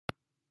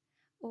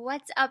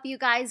What's up, you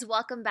guys?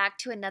 Welcome back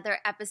to another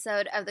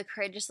episode of the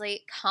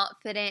Courageously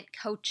Confident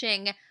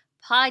Coaching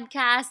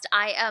Podcast.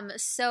 I am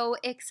so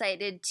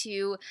excited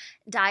to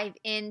dive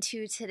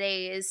into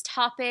today's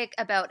topic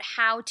about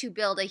how to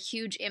build a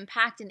huge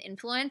impact and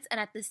influence and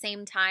at the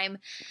same time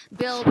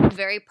build a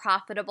very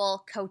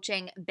profitable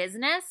coaching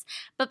business.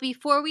 But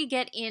before we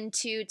get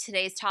into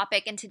today's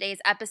topic and today's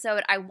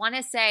episode, I want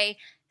to say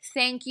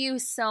thank you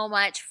so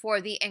much for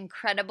the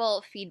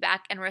incredible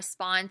feedback and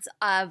response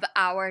of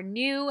our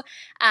new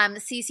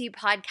CC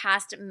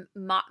podcast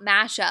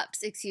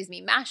mashups.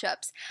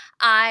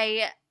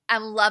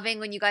 I'm loving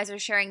when you guys are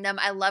sharing them.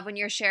 I love when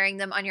you're sharing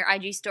them on your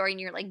IG story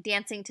and you're like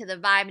dancing to the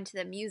vibe and to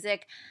the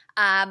music.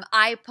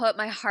 I put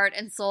my heart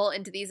and soul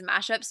into these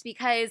mashups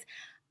because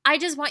I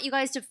just want you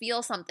guys to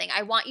feel something.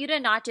 I want you to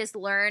not just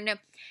learn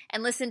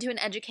and listen to an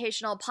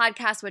educational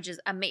podcast, which is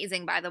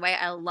amazing, by the way.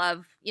 I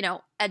love,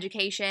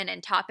 education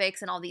and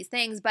topics and all these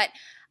things, but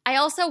I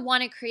also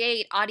want to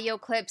create audio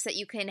clips that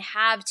you can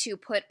have to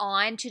put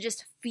on to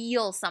just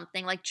feel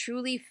something, like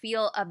truly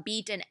feel a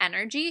beat and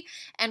energy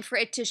and for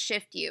it to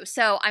shift you.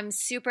 So I'm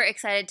super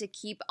excited to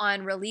keep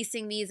on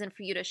releasing these and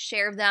for you to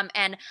share them.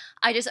 And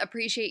I just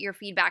appreciate your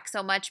feedback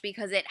so much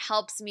because it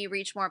helps me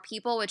reach more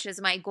people, which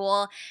is my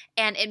goal.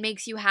 And it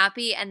makes you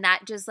happy. And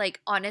that just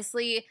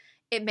honestly,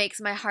 it makes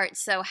my heart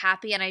so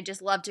happy. And I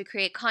just love to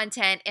create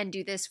content and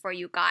do this for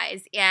you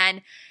guys.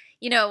 And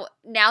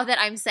now that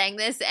I'm saying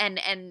this and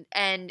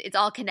it's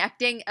all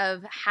connecting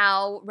of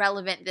how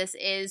relevant this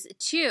is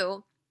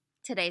to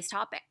today's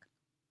topic.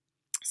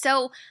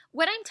 So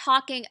what I'm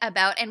talking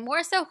about, and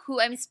more so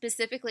who I'm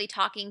specifically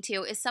talking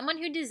to, is someone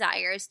who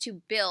desires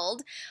to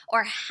build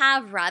or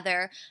have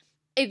rather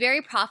a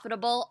very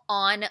profitable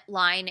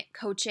online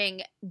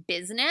coaching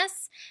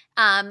business.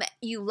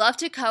 You love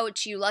to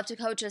coach. You love to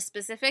coach a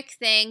specific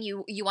thing.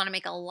 You want to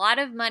make a lot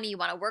of money. You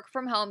want to work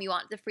from home. You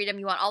want the freedom.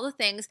 You want all the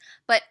things.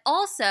 But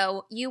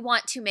also, you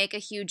want to make a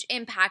huge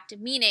impact,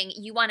 meaning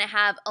you want to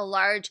have a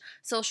large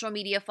social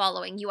media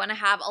following. You want to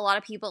have a lot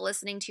of people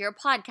listening to your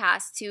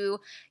podcast, to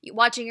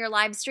watching your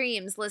live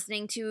streams,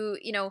 listening to,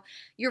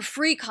 your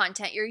free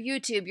content, your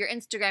YouTube, your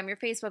Instagram, your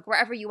Facebook,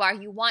 wherever you are.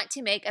 You want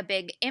to make a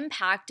big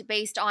impact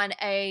based on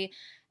a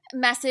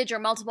message or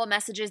multiple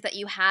messages that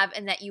you have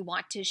and that you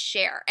want to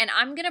share. And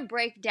I'm going to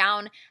break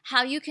down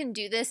how you can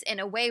do this in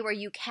a way where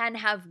you can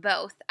have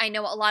both. I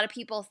know a lot of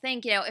people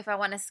think, if I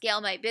want to scale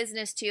my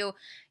business to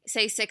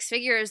say 6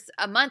 figures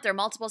a month or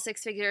multiple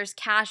 6 figures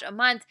cash a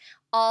month,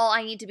 all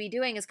I need to be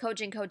doing is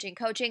coaching.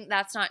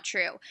 That's not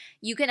true.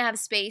 You can have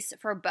space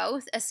for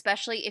both,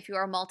 especially if you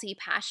are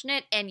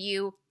multi-passionate and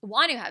you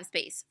want to have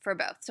space for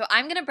both. So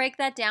I'm going to break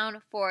that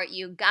down for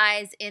you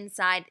guys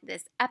inside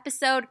this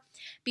episode.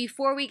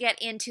 Before we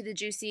get into the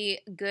juicy,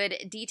 good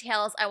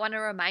details, I want to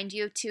remind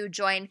you to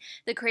join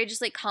the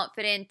Courageously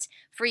Confident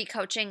Free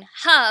Coaching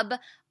Hub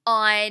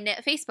on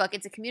Facebook.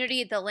 It's a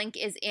community. The link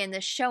is in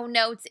the show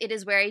notes. It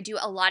is where I do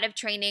a lot of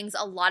trainings,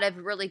 a lot of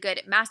really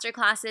good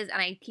masterclasses,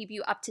 and I keep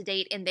you up to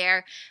date in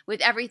there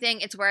with everything.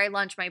 It's where I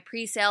launch my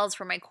pre-sales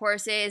for my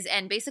courses,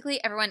 and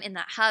basically everyone in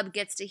that hub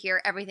gets to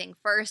hear everything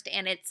first,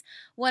 and it's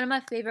one of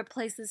my favorite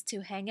places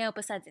to hang out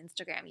besides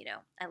Instagram.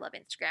 I love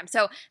Instagram.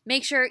 So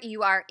make sure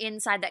you are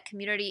inside that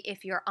community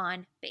if you're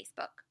on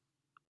Facebook.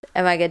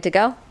 Am I good to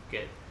go?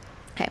 Good.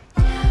 Okay.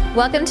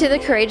 Welcome to the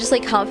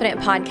Courageously Confident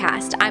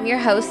podcast. I'm your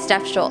host,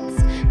 Steph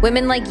Schultz.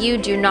 Women like you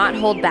do not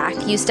hold back.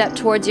 You step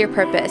towards your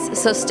purpose.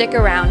 So stick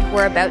around.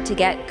 We're about to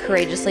get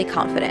courageously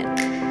confident.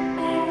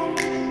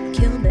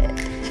 Killed it.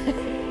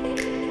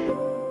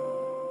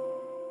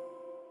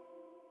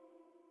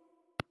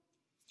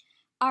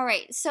 All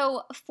right.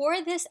 So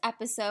for this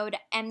episode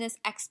and this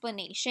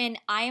explanation,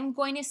 I am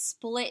going to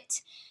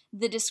split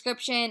the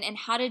description and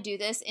how to do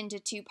this into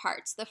 2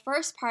 parts. The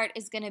first part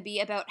is going to be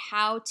about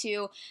how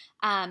to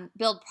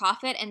build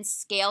profit and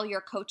scale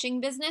your coaching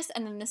business.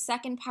 And then the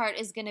second part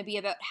is going to be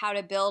about how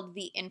to build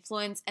the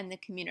influence and the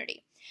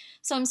community.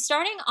 So I'm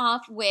starting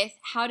off with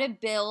how to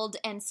build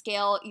and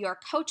scale your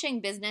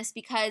coaching business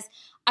because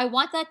I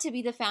want that to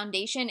be the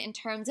foundation in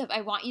terms of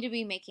I want you to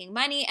be making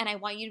money and I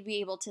want you to be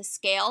able to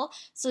scale.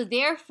 So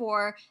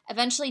therefore,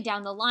 eventually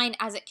down the line,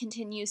 as it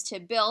continues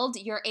to build,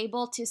 you're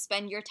able to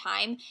spend your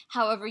time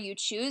however you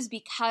choose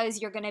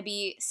because you're going to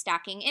be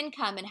stacking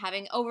income and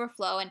having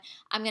overflow. And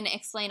I'm going to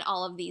explain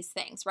all of these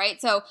things, right?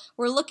 So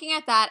we're looking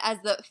at that as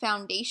the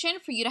foundation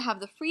for you to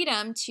have the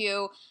freedom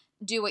to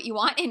do what you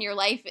want in your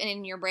life and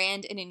in your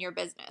brand and in your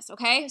business,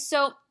 okay?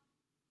 So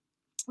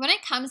when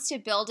it comes to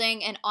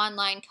building an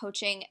online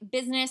coaching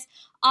business,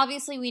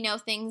 obviously we know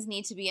things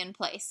need to be in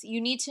place. You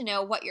need to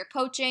know what you're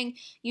coaching.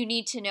 You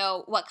need to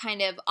know what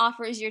kind of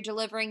offers you're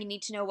delivering. You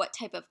need to know what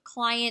type of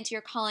client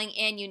you're calling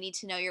in. You need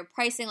to know your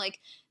pricing.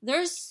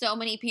 There's so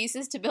many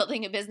pieces to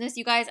building a business.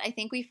 You guys, I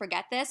think we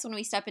forget this when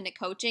we step into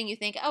coaching. You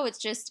think, oh, it's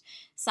just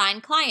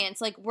sign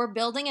clients. We're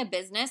building a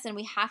business and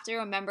we have to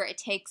remember it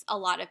takes a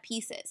lot of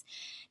pieces.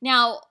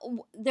 Now,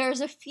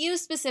 there's a few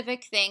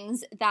specific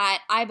things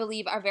that I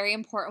believe are very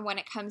important when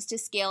it comes to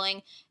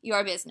scaling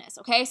your business,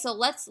 okay? So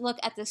let's look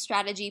at the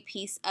strategy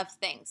piece of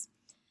things.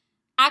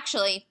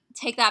 Actually,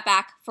 take that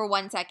back for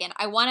 1 second.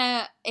 I want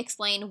to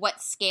explain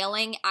what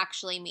scaling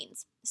actually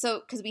means.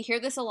 So, because we hear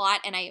this a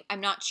lot, and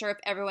I'm not sure if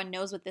everyone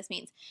knows what this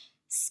means.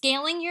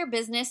 Scaling your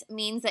business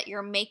means that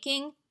you're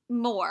making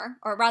more,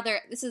 or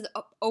rather, this is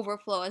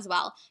overflow as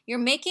well. You're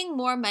making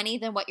more money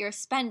than what you're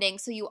spending,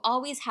 so you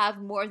always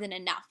have more than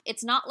enough.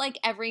 It's not like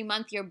every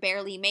month you're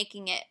barely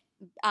making it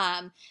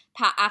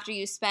after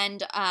you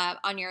spend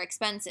on your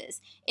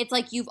expenses. It's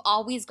like you've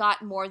always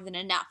got more than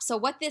enough. So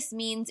what this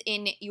means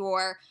in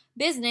your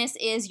business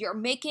is you're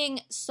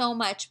making so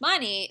much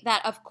money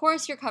that of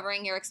course you're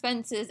covering your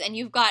expenses and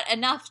you've got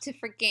enough to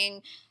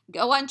freaking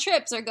go on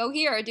trips or go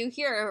here or do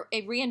here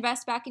or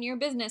reinvest back in your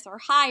business or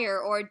hire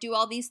or do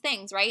all these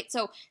things, right?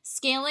 So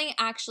scaling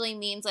actually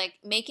means like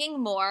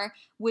making more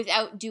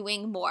without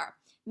doing more.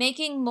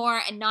 Making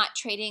more and not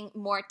trading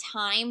more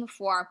time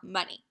for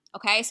money.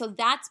 Okay, so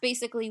that's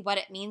basically what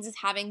it means, is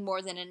having more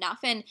than enough.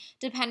 And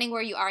depending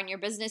where you are in your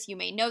business, you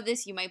may know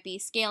this. You might be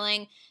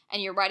scaling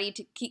and you're ready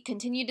to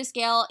continue to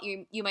scale.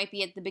 You might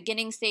be at the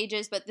beginning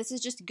stages, but this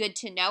is just good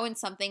to know and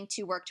something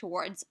to work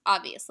towards,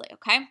 obviously.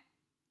 Okay,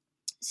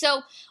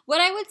 so what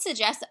I would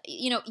suggest,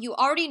 you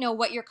already know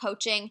what you're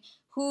coaching,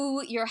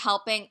 who you're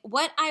helping.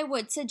 What I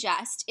would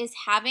suggest is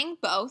having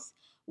both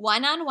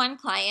one-on-one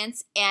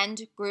clients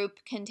and group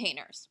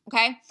containers.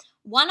 Okay.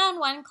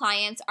 One-on-one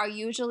clients are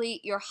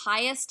usually your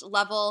highest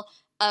level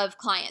of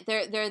client.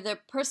 They're the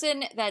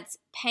person that's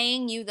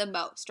paying you the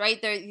most,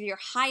 right? They're your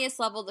highest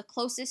level, the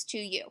closest to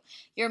you.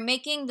 You're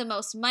making the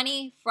most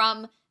money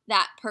from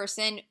that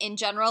person in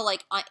general,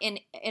 like in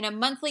a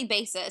monthly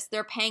basis,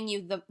 they're paying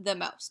you the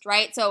most,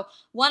 right? So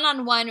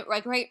one-on-one,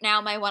 like right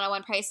now, my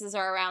one-on-one prices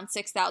are around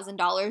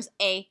 $6,000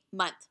 a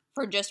month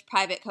for just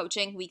private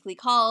coaching, weekly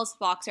calls,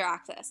 Voxer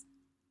access.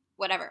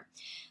 Whatever.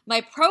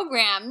 My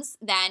programs,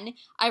 then,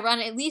 I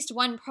run at least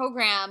one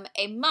program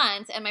a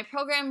month, and my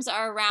programs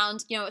are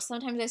around,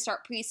 sometimes I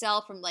start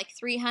pre-sale from like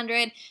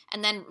 $300,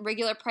 and then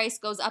regular price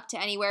goes up to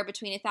anywhere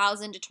between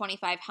 $1,000 to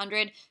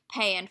 $2,500,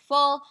 pay in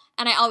full,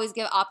 and I always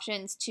give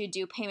options to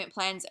do payment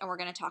plans, and we're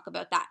going to talk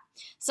about that.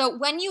 So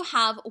when you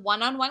have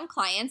one-on-one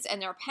clients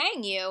and they're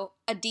paying you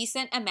a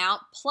decent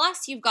amount,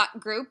 plus you've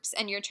got groups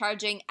and you're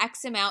charging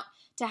X amount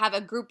to have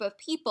a group of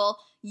people,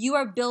 you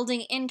are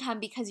building income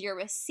because you're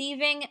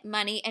receiving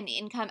money and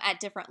income at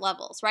different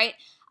levels, right?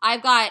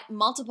 I've got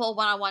multiple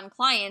one-on-one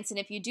clients, and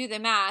if you do the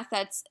math,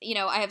 that's,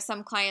 I have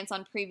some clients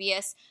on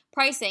previous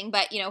pricing,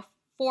 but, $4,000,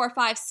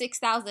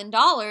 $5,000,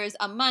 $6,000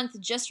 a month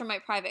just from my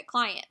private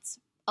clients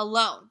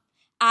alone,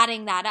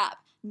 adding that up,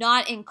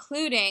 not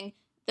including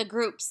the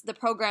groups, the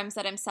programs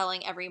that I'm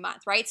selling every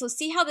month, right? So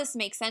see how this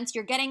makes sense?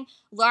 You're getting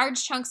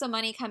large chunks of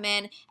money come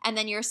in, and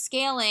then you're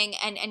scaling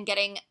and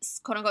getting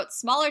quote unquote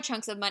smaller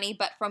chunks of money,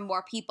 but from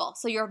more people.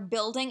 So you're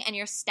building and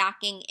you're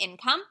stacking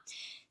income.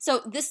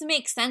 So this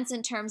makes sense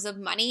in terms of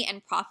money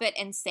and profit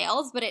and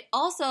sales, but it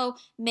also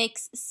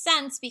makes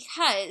sense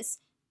because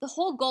the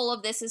whole goal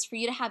of this is for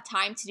you to have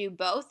time to do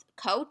both,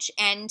 coach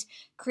and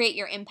create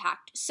your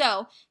impact.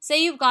 So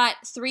say you've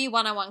got 3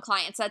 one-on-one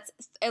clients,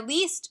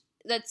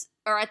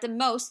 or at the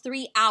most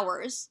 3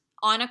 hours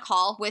on a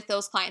call with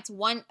those clients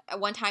one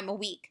time a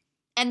week.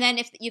 And then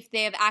if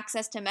they have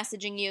access to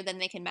messaging you, then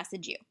they can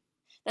message you.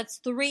 That's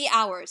 3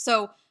 hours.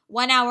 So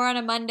 1 hour on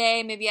a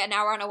Monday, maybe an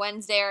hour on a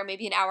Wednesday, or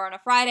maybe an hour on a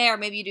Friday, or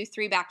maybe you do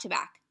 3 back to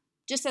back.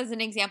 Just as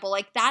an example,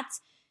 like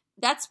that's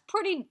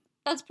pretty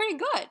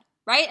good,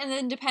 right? And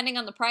then depending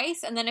on the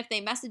price, and then if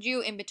they message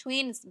you in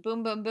between, it's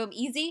boom, boom, boom,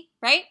 easy,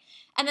 right?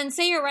 And then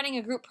say you're running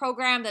a group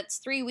program that's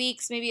 3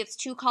 weeks, maybe it's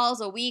 2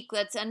 calls a week,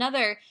 that's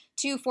another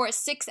 2, 4,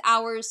 6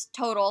 hours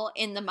total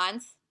in the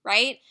month,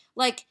 right?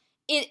 Like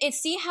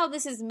see how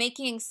this is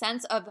making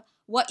sense of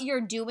what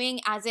you're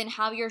doing, as in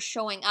how you're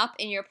showing up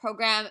in your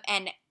program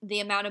and the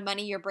amount of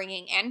money you're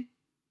bringing in.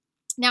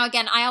 Now,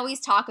 again, I always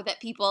talk that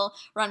people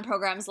run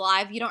programs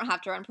live. You don't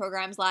have to run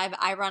programs live.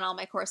 I run all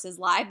my courses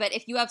live. But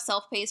if you have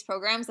self-paced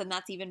programs, then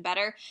that's even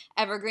better.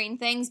 Evergreen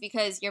things,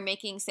 because you're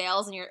making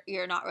sales and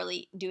you're not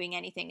really doing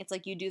anything. It's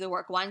like you do the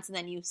work once and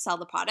then you sell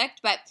the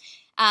product. But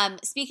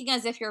speaking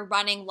as if you're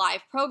running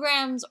live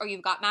programs or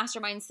you've got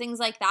masterminds, things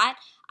like that,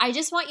 I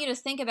just want you to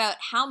think about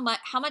how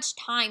much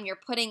time you're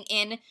putting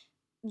in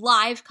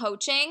live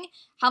coaching,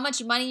 how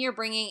much money you're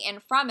bringing in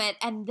from it,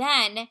 and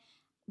then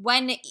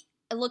when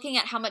looking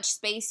at how much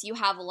space you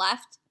have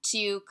left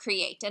to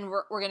create. And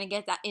we're going to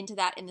get into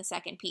that in the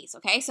second piece,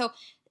 okay? So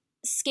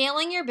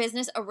scaling your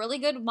business, a really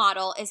good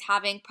model is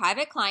having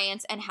private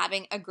clients and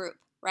having a group,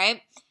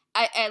 right?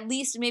 At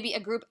least maybe a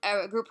group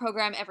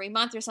program every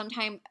month, or some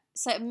type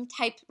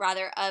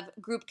of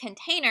group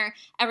container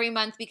every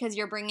month, because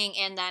you're bringing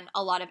in then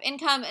a lot of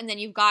income, and then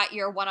you've got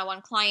your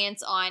one-on-one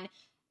clients on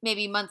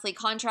maybe monthly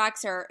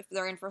contracts, or if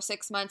they're in for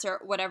 6 months,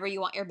 or whatever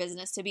you want your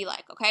business to be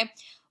like, okay?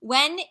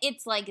 When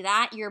it's like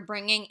that, you're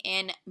bringing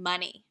in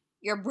money.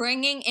 You're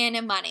bringing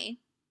in money,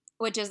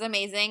 which is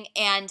amazing.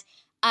 And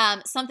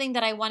something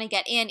that I want to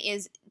get in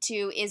is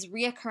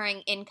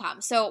reoccurring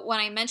income. So when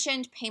I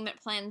mentioned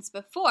payment plans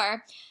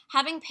before,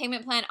 having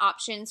payment plan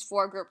options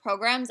for group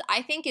programs,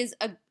 I think is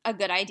a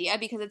good idea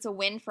because it's a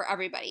win for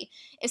everybody.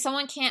 If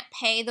someone can't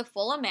pay the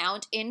full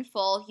amount in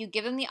full, you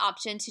give them the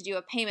option to do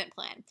a payment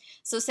plan.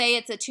 So say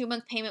it's a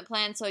 2-month payment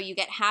plan, so you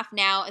get half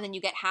now and then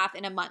you get half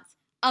in a month.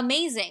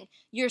 Amazing.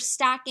 You're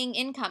stacking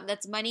income.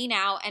 That's money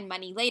now and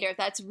money later.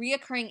 That's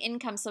reoccurring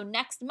income. So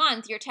next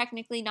month, you're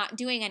technically not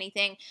doing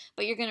anything,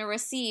 but you're going to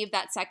receive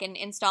that second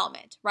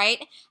installment,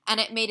 right? And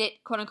it made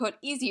it, quote unquote,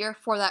 easier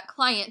for that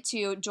client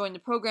to join the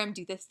program,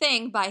 do the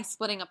thing by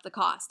splitting up the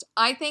cost.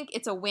 I think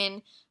it's a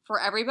win for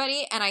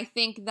everybody. And I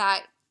think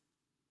that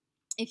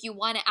if you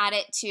want to add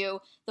it to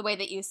the way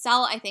that you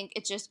sell, I think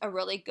it's just a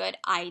really good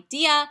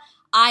idea.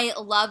 I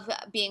love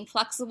being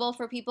flexible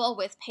for people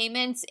with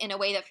payments in a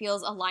way that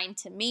feels aligned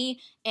to me,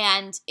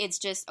 and it's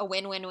just a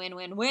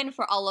win-win-win-win-win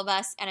for all of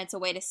us, and it's a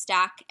way to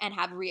stack and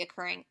have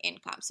reoccurring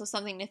income. So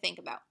something to think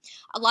about.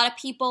 A lot of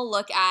people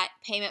look at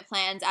payment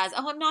plans as,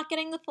 oh, I'm not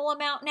getting the full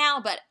amount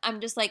now, but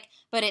I'm just like,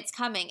 but it's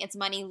coming. It's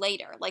money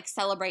later. Like,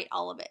 celebrate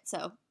all of it.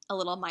 So a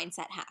little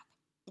mindset hack.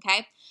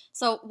 Okay,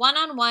 so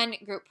one-on-one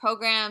group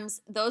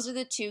programs, those are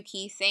the two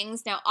key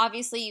things. Now,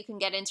 obviously, you can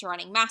get into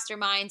running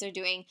masterminds or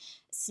doing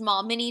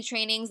small mini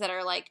trainings that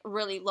are like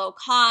really low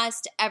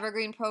cost,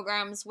 evergreen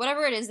programs,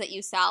 whatever it is that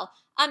you sell,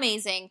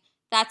 amazing.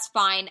 That's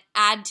fine.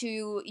 Add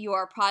to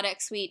your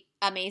product suite,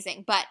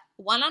 amazing. But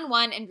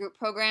one-on-one and group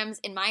programs,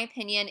 in my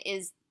opinion,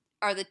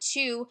 are the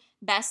two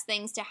best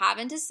things to have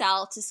and to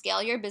sell to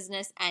scale your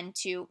business and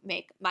to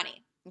make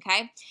money.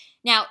 Okay,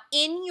 now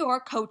in your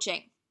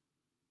coaching,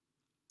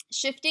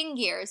 shifting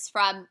gears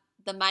from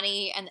the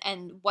money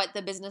and what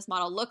the business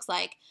model looks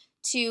like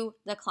to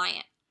the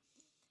client.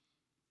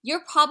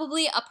 You're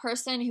probably a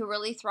person who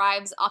really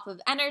thrives off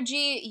of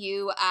energy.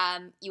 You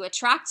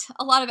attract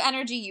a lot of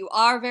energy. You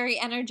are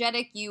very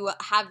energetic. You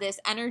have this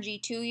energy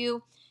to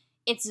you.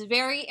 It's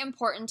very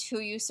important who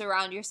you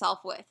surround yourself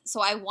with.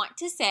 So I want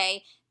to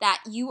say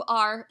that you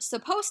are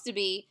supposed to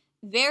be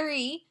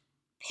very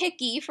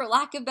picky, for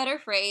lack of a better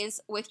phrase,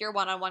 with your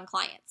one-on-one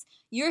clients.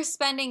 You're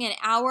spending an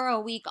hour a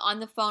week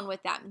on the phone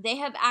with them. They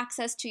have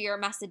access to your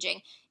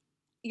messaging.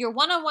 Your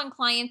one-on-one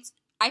clients,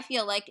 I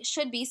feel like,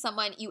 should be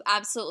someone you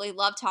absolutely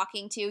love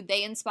talking to.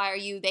 They inspire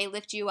you. They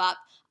lift you up.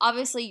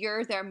 Obviously,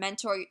 you're their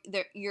mentor.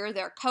 You're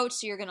their coach,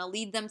 so you're going to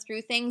lead them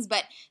through things,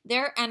 but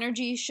their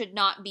energy should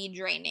not be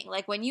draining.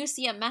 Like, when you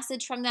see a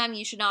message from them,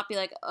 you should not be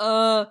like,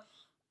 oh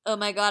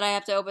my God, I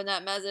have to open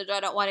that message. I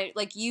don't want to.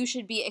 Like, you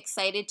should be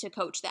excited to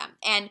coach them.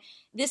 And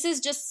this is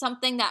just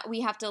something that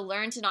we have to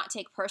learn to not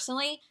take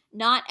personally.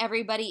 Not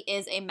everybody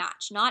is a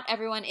match. Not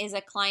everyone is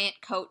a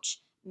client-coach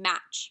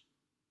match.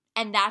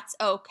 And that's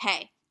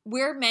okay.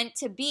 We're meant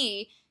to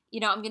be,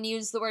 I'm going to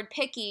use the word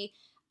picky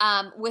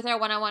with our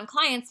one-on-one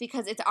clients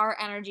because it's our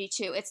energy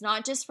too. It's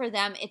not just for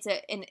them. It's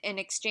an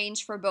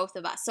exchange for both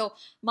of us. So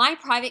my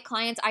private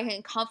clients, I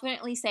can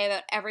confidently say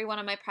about every one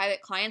of my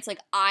private clients, like,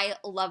 I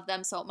love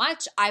them so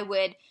much. I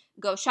would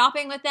go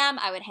shopping with them.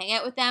 I would hang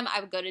out with them. I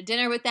would go to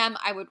dinner with them.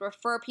 I would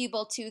refer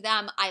people to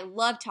them. I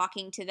love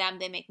talking to them.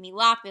 They make me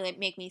laugh. They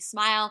make me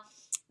smile.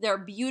 They're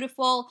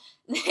beautiful.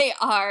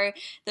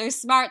 They're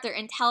smart. They're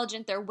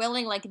intelligent. They're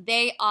willing. Like,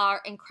 they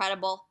are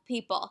incredible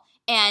people.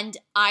 And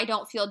I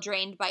don't feel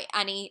drained by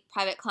any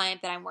private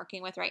client that I'm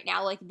working with right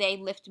now. Like, they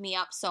lift me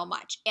up so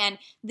much. And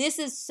this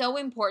is so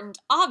important,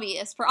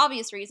 for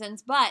obvious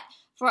reasons, but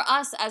for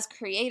us as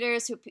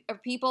creators, who are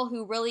people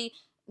who really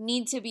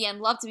need to be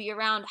and love to be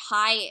around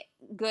high,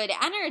 good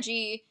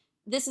energy,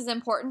 this is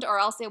important, or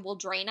else it will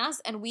drain us,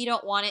 and we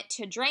don't want it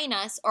to drain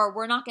us, or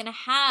we're not going to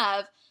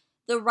have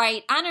the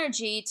right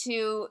energy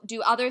to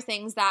do other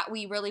things that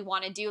we really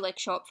want to do, like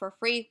show up for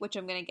free, which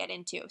I'm going to get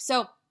into.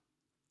 So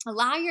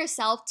allow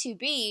yourself to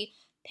be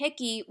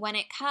picky when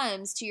it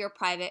comes to your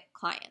private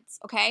clients,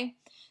 okay?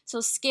 So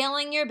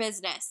scaling your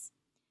business,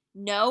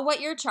 know what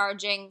you're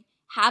charging,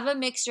 have a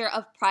mixture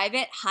of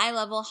private,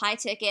 high-level,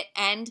 high-ticket,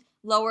 and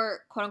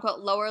lower, quote-unquote,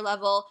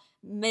 lower-level,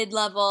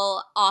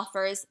 mid-level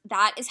offers.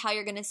 That is how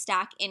you're going to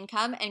stack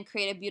income and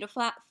create a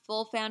beautiful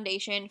full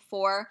foundation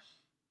for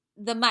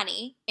the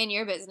money in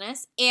your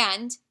business,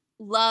 and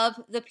love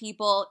the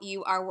people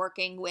you are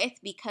working with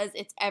because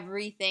it's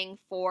everything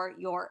for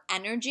your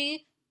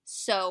energy.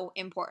 So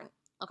important,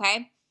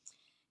 okay?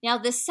 Now,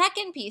 the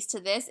second piece to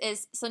this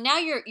is, so now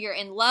you're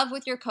in love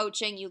with your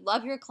coaching, you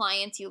love your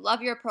clients, you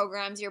love your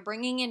programs, you're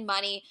bringing in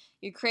money,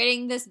 you're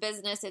creating this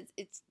business,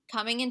 it's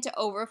coming into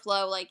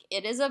overflow, like,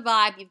 it is a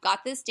vibe, you've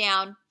got this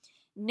down.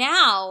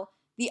 Now,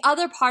 the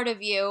other part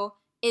of you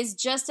is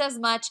just as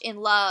much in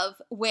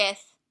love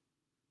with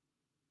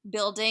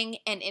building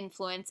an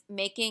influence,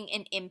 making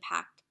an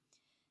impact.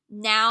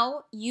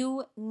 Now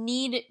you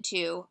need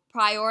to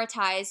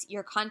prioritize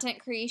your content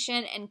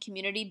creation and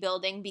community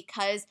building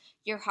because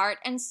your heart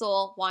and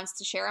soul wants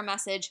to share a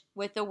message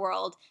with the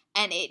world,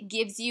 and it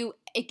gives you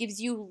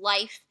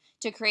life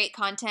to create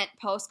content,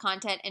 post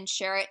content, and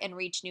share it and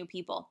reach new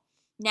people.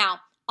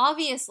 Now,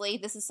 obviously,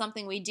 this is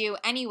something we do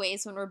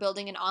anyways when we're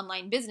building an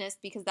online business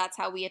because that's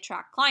how we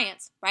attract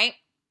clients, right?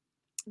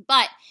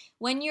 But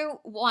when you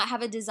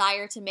have a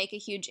desire to make a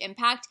huge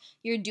impact,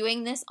 you're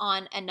doing this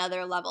on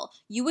another level.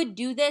 You would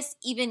do this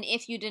even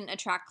if you didn't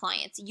attract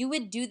clients. You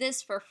would do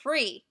this for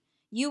free.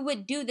 You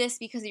would do this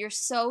because you're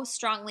so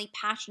strongly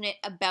passionate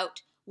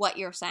about what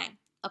you're saying,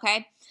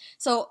 okay?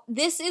 So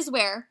this is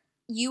where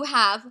you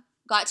have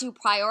got to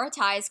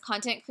prioritize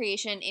content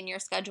creation in your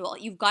schedule.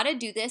 You've got to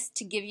do this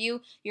to give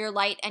you your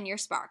light and your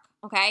spark,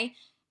 okay?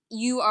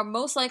 You are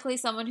most likely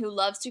someone who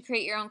loves to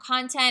create your own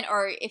content,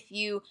 or if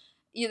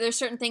there's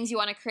certain things you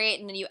want to create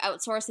and then you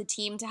outsource a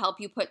team to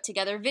help you put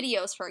together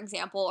videos, for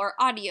example, or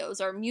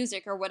audios or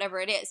music or whatever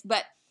it is.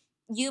 But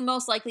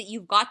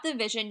you've got the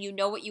vision, you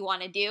know what you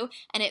want to do,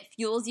 and it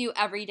fuels you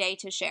every day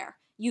to share.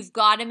 You've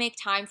got to make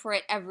time for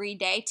it every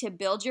day to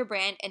build your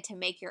brand and to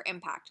make your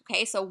impact,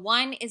 okay? So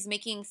 1 is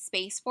making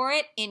space for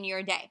it in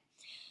your day.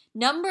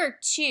 Number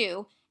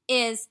 2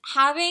 is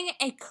having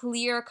a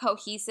clear,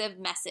 cohesive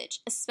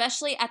message,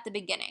 especially at the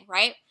beginning,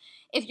 right?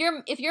 If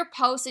your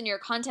posts and your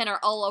content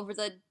are all over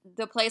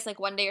the place, like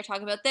one day you're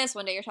talking about this,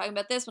 one day you're talking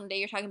about this, one day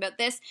you're talking about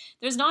this,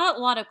 there's not a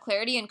lot of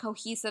clarity and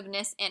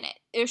cohesiveness in it.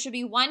 There should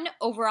be one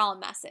overall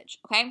message,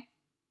 okay?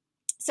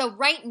 So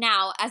right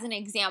now, as an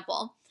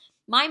example,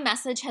 my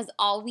message has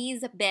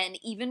always been,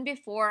 even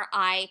before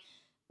I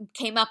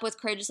came up with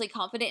Courageously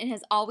Confident, it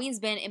has always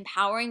been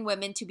empowering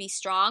women to be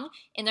strong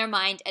in their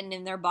mind and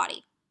in their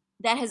body.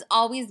 That has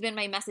always been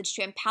my message,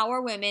 to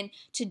empower women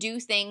to do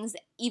things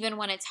even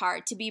when it's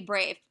hard, to be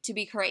brave, to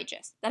be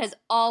courageous. That has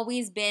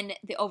always been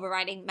the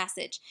overriding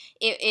message.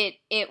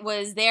 It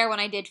was there when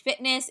I did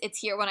fitness. It's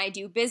here when I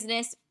do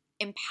business.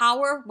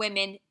 Empower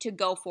women to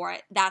go for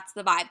it. That's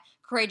the vibe.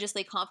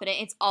 Courageously Confident.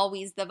 It's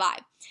always the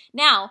vibe.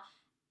 Now,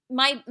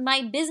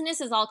 my business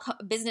is all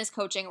business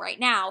coaching right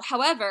now.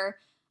 However,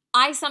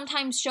 I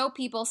sometimes show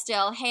people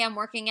still, hey, I'm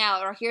working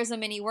out, or here's a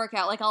mini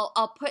workout. Like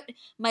I'll put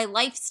my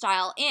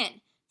lifestyle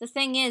in. The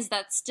thing is,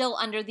 that's still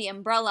under the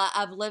umbrella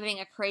of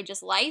living a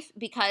courageous life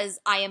because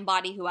I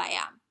embody who I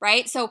am,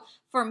 right? So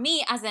for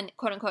me as an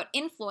quote unquote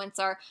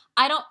influencer,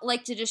 I don't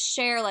like to just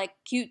share like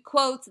cute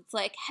quotes. It's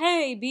like,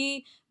 hey,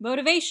 be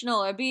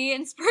motivational or be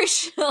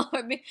inspirational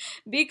or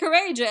be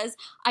courageous.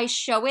 I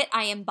show it,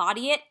 I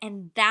embody it,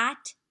 and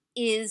that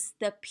is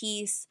the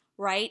piece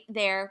right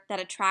there that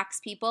attracts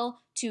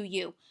people to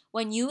you.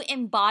 When you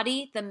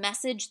embody the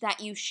message that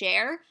you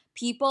share,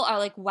 people are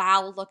like,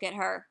 wow, look at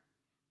her.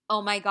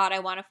 Oh my God, I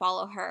want to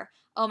follow her.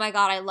 Oh my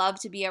God, I love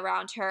to be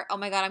around her. Oh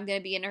my God, I'm going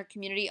to be in her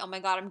community. Oh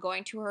my God, I'm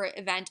going to her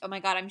event. Oh my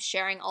God, I'm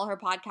sharing all her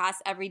podcasts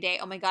every day.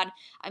 Oh my God,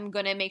 I'm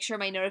going to make sure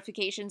my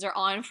notifications are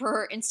on for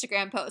her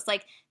Instagram posts.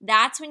 Like,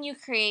 that's when you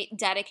create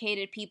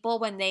dedicated people,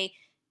 when they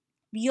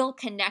feel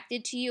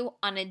connected to you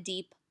on a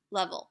deep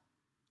level.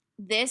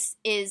 This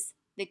is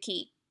the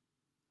key,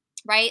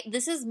 right?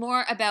 This is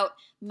more about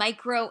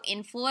micro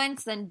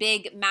influence than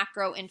big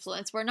macro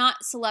influence. We're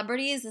not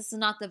celebrities. This is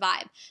not the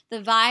vibe.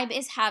 The vibe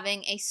is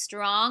having a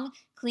strong,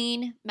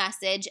 clean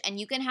message, and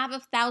you can have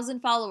 1,000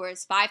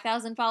 followers,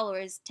 5,000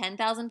 followers,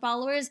 10,000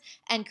 followers,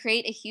 and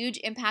create a huge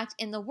impact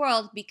in the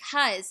world,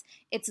 because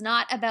it's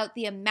not about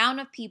the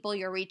amount of people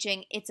you're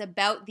reaching. It's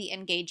about the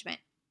engagement.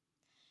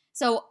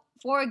 So,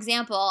 for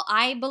example,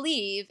 I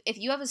believe if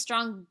you have a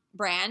strong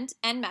brand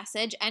and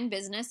message and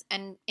business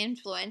and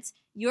influence,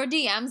 your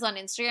DMs on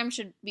Instagram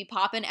should be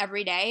popping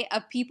every day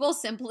of people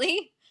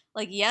simply,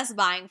 like, yes,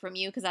 buying from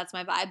you because that's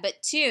my vibe,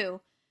 but 2,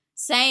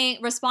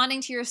 responding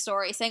to your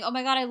story, saying, oh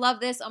my God, I love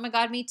this. Oh my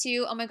God, me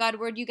too. Oh my God,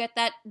 where'd you get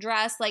that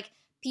dress? Like,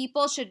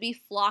 people should be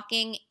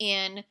flocking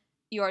in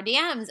your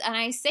DMs. And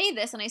I say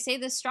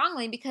this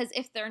strongly, because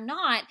if they're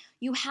not,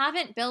 you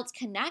haven't built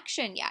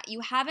connection yet.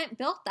 You haven't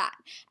built that.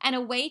 And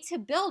a way to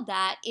build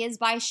that is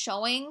by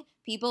showing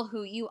people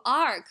who you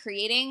are,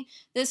 creating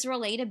this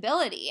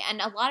relatability.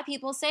 And a lot of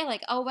people say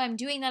like, oh, I'm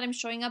doing that. I'm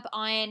showing up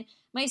on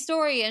my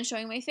story and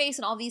showing my face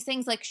and all these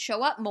things. Like,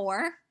 show up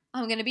more.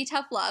 I'm going to be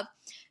tough love.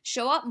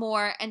 Show up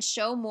more and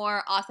show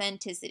more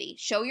authenticity.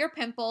 Show your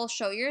pimple,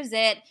 show your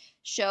zit,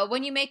 show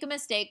when you make a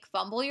mistake,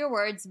 fumble your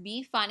words,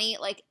 be funny.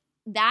 Like,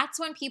 that's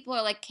when people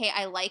are like, okay,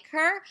 I like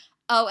her.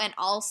 Oh, and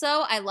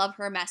also I love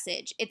her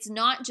message. It's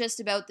not just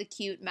about the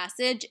cute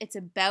message. It's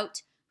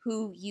about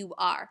who you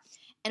are.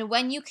 And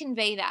when you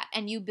convey that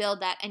and you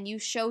build that and you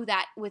show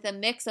that with a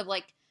mix of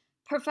like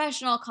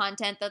professional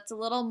content that's a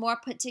little more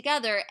put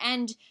together,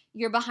 and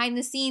your behind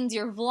the scenes,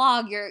 your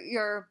vlog,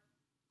 your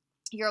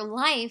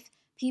life,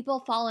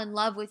 people fall in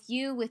love with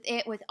you, with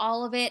it, with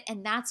all of it.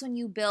 And that's when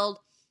you build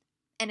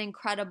an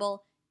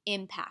incredible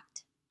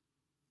impact.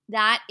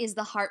 That is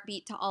the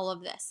heartbeat to all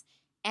of this.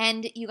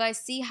 And you guys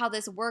see how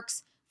this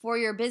works for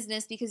your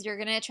business, because you're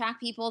going to attract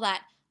people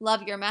that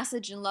love your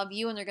message and love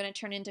you, and they're going to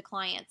turn into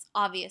clients,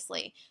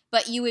 obviously.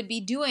 But you would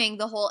be doing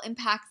the whole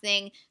impact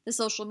thing, the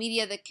social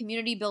media, the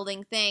community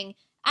building thing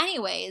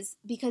anyways,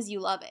 because you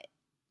love it,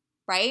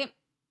 right?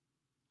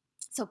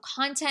 So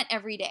content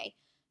every day,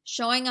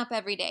 showing up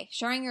every day,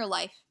 sharing your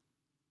life,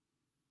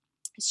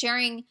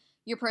 sharing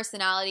your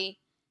personality,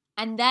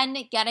 and then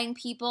getting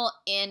people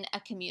in a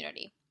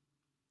community.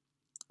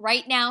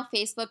 Right now,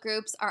 Facebook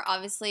groups are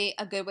obviously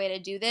a good way to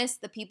do this.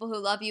 The people who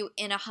love you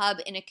in a hub,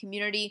 in a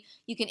community,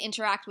 you can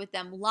interact with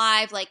them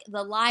live. Like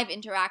the live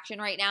interaction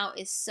right now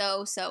is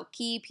so, so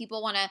key.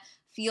 People want to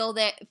feel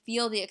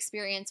the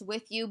experience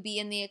with you, be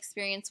in the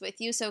experience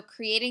with you. So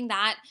creating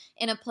that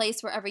in a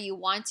place wherever you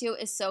want to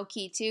is so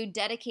key too.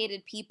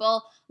 Dedicated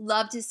people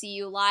love to see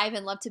you live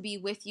and love to be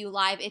with you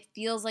live. It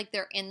feels like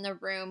they're in the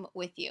room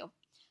with you.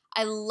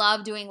 I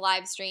love doing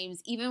live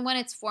streams, even when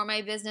it's for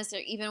my business or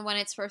even when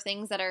it's for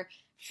things that are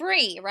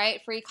free,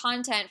 right? Free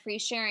content, free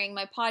sharing,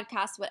 my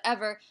podcast,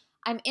 whatever.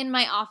 I'm in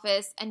my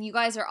office and you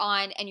guys are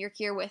on and you're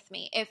here with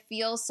me. It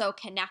feels so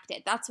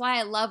connected. That's why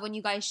I love when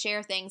you guys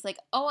share things like,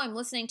 oh, I'm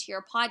listening to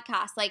your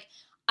podcast. Like,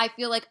 I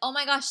feel like, oh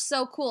my gosh,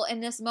 so cool.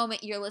 In this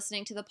moment, you're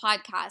listening to the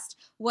podcast.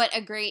 What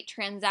a great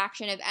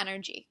transaction of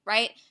energy,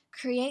 right?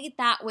 Create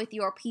that with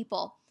your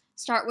people.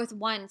 Start with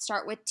 1,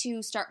 start with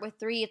 2, start with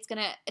 3. It's going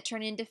to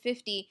turn into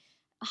 50,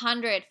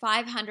 100,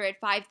 500,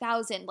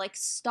 5,000. Like,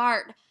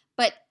 start.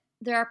 But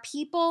there are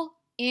people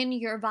in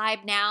your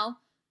vibe now,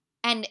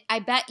 and I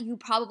bet you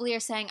probably are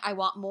saying, I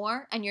want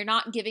more, and you're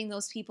not giving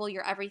those people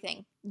your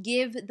everything.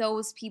 Give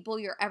those people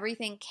your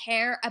everything.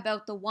 Care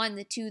about the 1,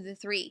 the 2, the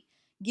 3.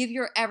 Give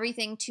your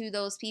everything to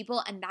those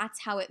people, and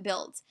that's how it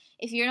builds.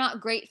 If you're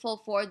not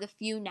grateful for the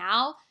few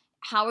now,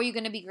 how are you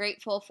going to be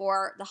grateful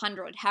for the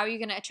 100? How are you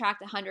going to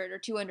attract 100 or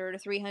 200 or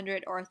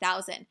 300 or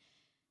 1,000?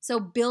 So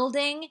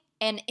building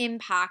an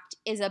impact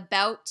is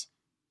about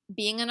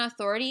being an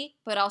authority,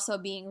 but also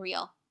being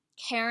real.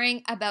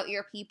 Caring about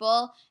your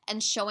people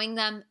and showing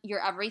them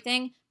your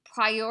everything,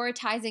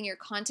 prioritizing your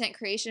content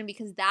creation,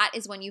 because that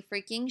is when you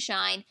freaking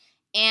shine.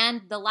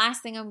 And the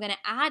last thing I'm going to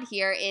add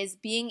here is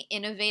being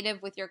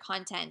innovative with your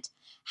content.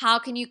 How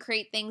can you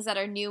create things that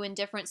are new and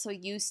different so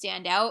you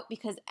stand out?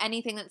 Because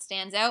anything that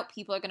stands out,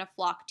 people are going to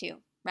flock to,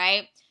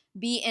 right?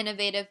 Be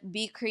innovative,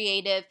 be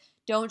creative.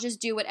 Don't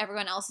just do what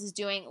everyone else is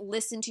doing.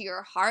 Listen to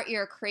your heart.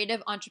 You're a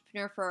creative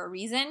entrepreneur for a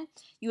reason.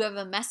 You have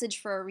a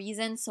message for a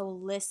reason, so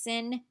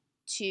listen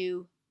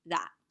to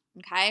that,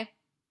 okay?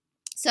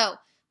 So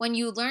when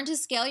you learn to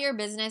scale your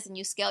business and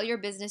you scale your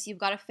business, you've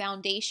got a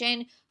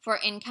foundation for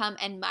income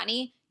and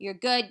money. You're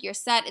good, you're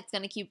set, it's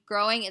going to keep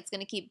growing, it's going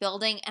to keep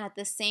building, and at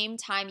the same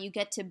time, you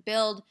get to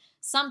build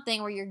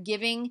something where you're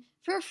giving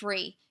for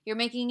free. You're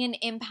making an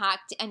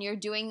impact and you're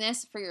doing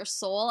this for your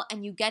soul,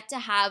 and you get to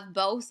have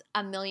both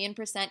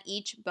 1,000,000%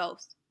 each,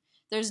 both.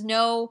 There's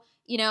no,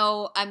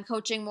 I'm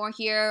coaching more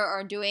here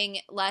or doing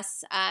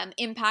less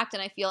impact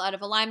and I feel out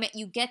of alignment.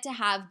 You get to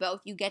have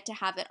both. You get to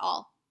have it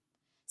all.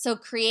 So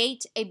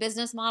create a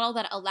business model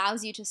that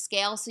allows you to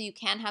scale so you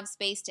can have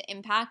space to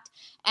impact,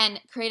 and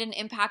create an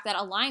impact that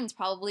aligns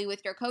probably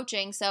with your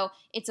coaching. So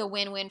it's a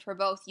win-win for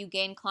both. You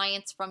gain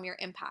clients from your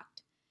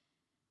impact.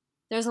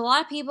 There's a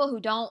lot of people who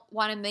don't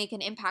want to make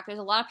an impact. There's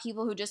a lot of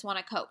people who just want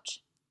to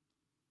coach.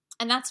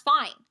 And that's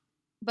fine.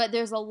 But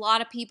there's a lot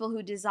of people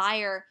who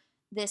desire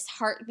this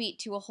heartbeat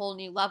to a whole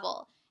new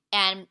level.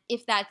 And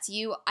if that's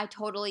you, I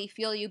totally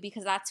feel you,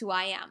 because that's who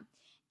I am.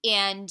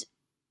 And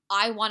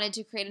I wanted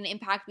to create an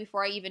impact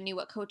before I even knew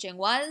what coaching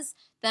was.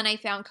 Then I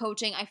found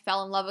coaching. I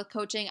fell in love with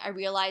coaching. I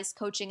realized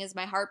coaching is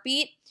my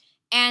heartbeat.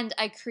 And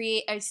I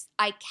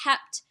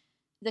kept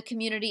the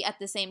community at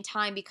the same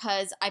time,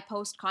 because I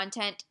post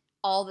content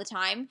all the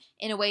time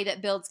in a way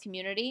that builds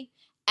community.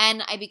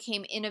 And I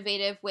became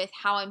innovative with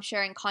how I'm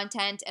sharing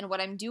content and what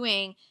I'm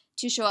doing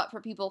to show up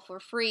for people for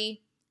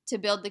free, to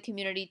build the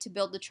community, to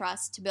build the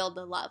trust, to build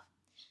the love.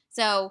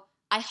 So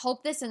I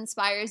hope this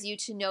inspires you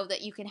to know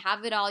that you can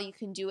have it all, you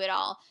can do it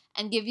all,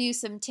 and give you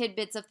some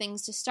tidbits of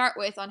things to start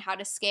with on how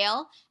to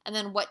scale, and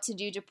then what to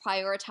do to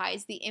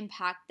prioritize the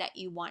impact that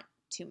you want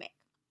to make.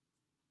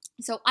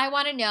 So I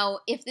want to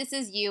know if this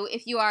is you,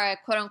 if you are a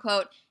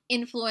quote-unquote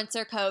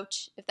influencer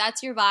coach, if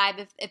that's your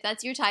vibe, if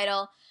that's your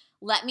title.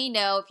 Let me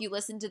know if you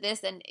listen to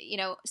this and,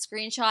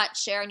 screenshot,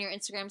 share on your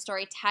Instagram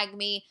story, tag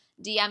me,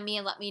 DM me,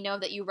 and let me know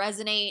that you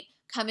resonate.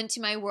 Come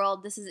into my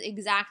world. This is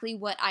exactly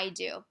what I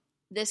do.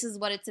 This is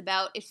what it's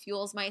about. It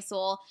fuels my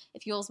soul.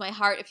 It fuels my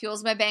heart. It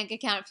fuels my bank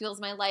account. It fuels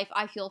my life.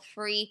 I feel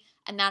free,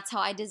 and that's how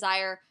I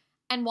desire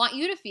and want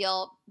you to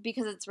feel,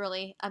 because it's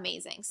really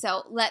amazing.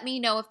 So let me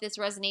know if this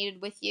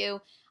resonated with you.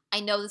 I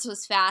know this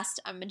was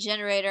fast. I'm a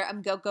generator.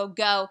 I'm go, go,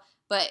 go.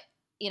 But,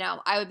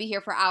 I would be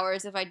here for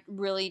hours if I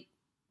really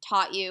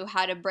taught you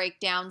how to break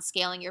down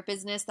scaling your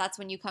business. That's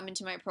when you come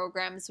into my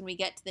programs, when we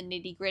get to the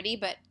nitty gritty,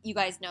 but you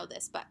guys know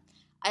this. But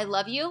I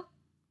love you.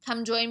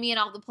 Come join me in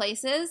all the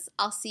places.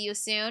 I'll see you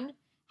soon.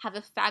 Have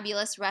a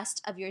fabulous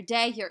rest of your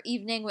day, your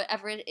evening,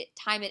 whatever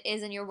time it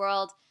is in your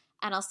world,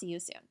 and I'll see you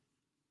soon.